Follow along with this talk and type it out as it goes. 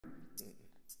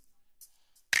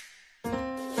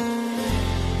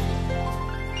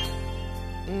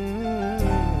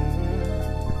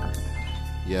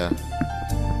Yeah.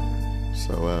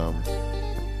 So,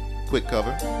 quick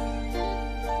cover.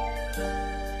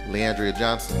 LeAndria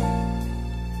Johnson,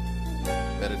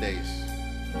 Better Days.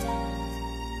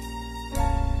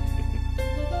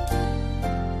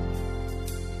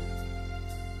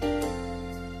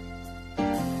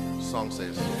 The song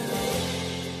says,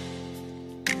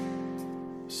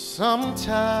 sometimes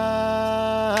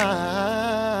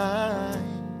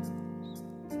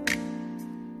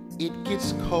it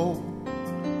gets cold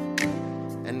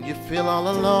and you feel all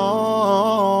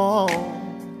alone.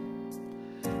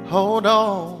 Hold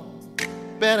on,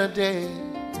 better days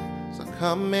are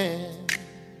coming.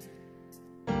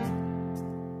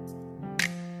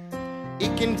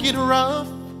 It can get rough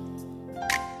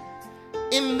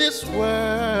in this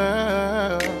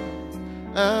world.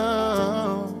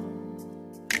 Oh,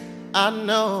 I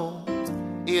know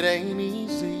it ain't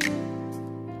easy,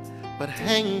 but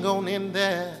hang on in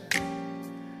there.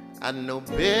 I know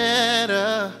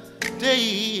better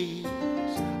days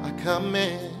are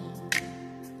coming.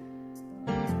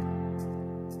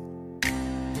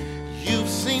 You've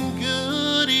seen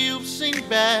good, you've seen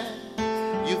bad,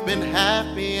 you've been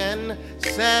happy and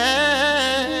sad.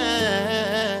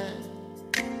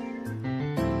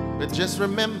 But just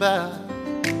remember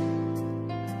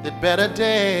that better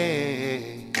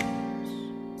days,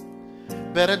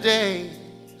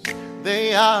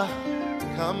 they are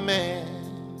coming.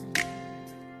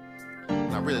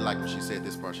 And I really like when she said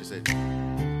this part. She said,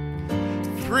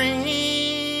 friends,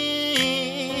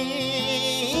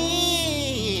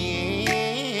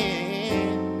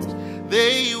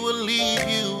 they will leave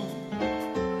you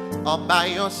all by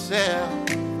yourself.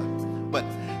 But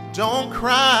don't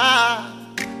cry,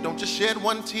 don't just shed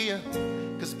one tear,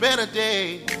 'cause better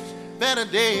days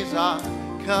are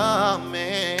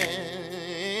coming.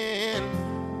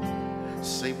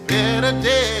 Say better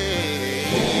days,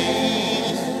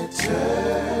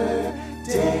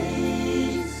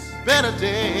 better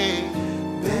days,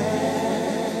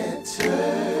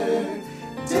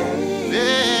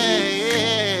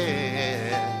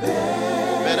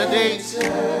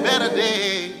 better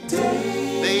days,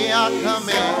 they are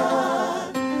coming.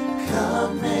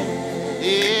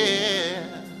 Yeah,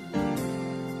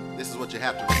 this is what you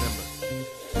have to remember.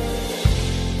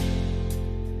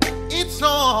 It's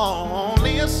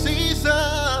only a season,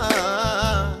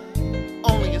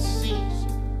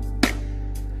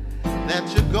 that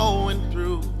you're going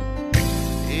through.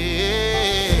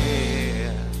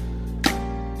 Yeah,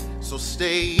 so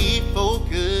stay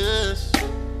focused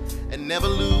and never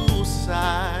lose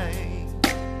sight.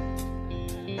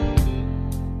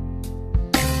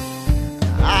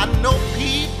 I know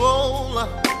people,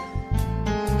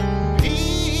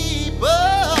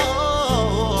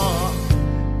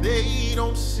 they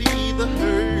don't see the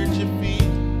hurt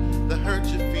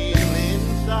you feel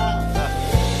inside.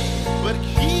 But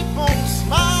keep on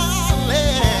smiling,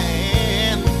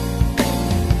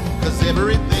 'cause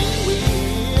everything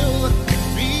will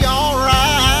be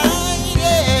alright.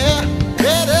 Yeah,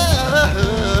 better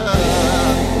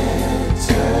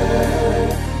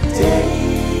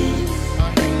days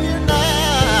are here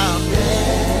now.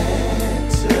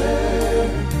 Better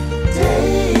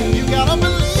days, you gotta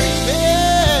believe it.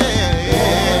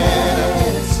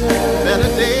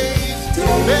 Better days,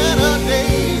 better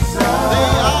days, they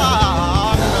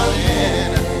are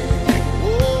coming.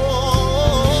 Oh,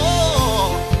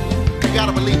 you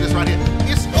gotta believe this right here.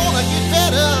 It's gonna get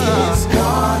better. It's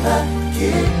gonna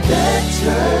get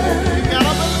better. You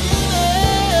gotta believe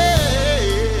it.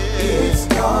 It's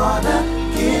gonna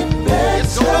get better.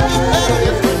 It's gonna get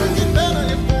better. It's gonna get better.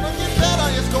 It's gonna get better.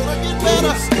 It's gonna get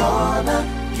better. It's gonna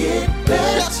get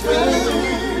better. Just for you.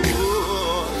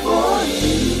 For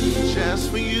you. Just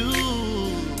for you.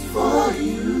 For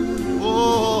you.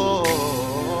 Oh,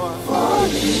 For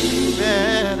you.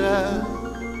 better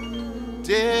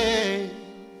days,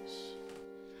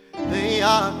 they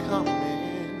are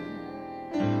coming.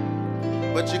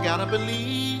 But you gotta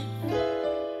believe,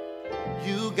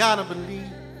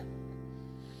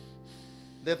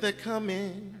 that they're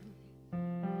coming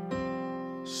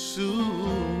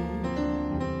soon.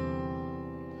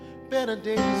 Better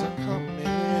days are coming.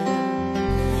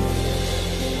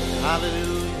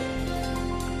 Hallelujah.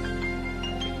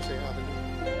 Can you say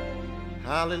hallelujah?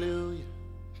 Hallelujah.